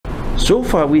So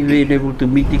far, we've been able to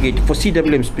mitigate, for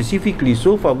CWM specifically,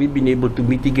 so far we've been able to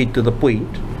mitigate to the point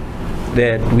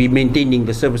that we're maintaining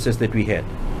the services that we had.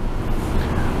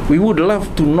 We would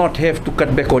love to not have to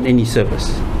cut back on any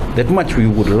service. That much we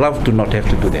would love to not have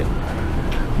to do that.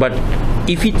 But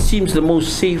if it seems the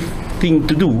most safe thing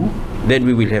to do, then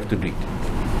we will have to do it.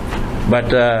 But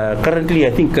currently,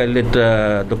 I think I'll let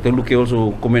Dr. Luque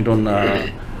also comment on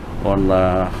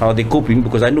how they're coping,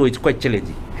 because I know it's quite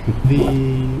challenging. The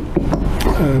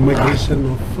migration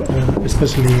of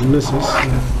especially nurses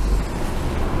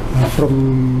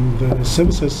from the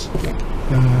services,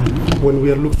 when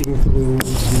we are looking through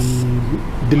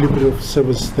the delivery of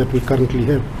service that we currently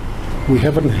have, we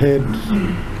haven't had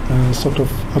sort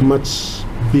of a much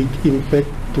big impact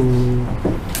to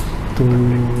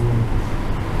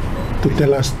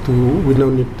tell us we now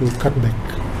need to cut back.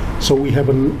 So we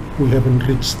haven't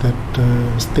reached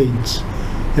that stage,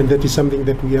 and that is something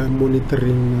that we are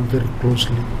monitoring very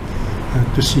closely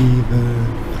to see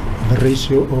the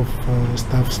ratio of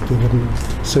staffs to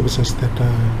the services that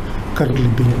are currently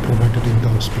being provided in the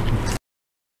hospital.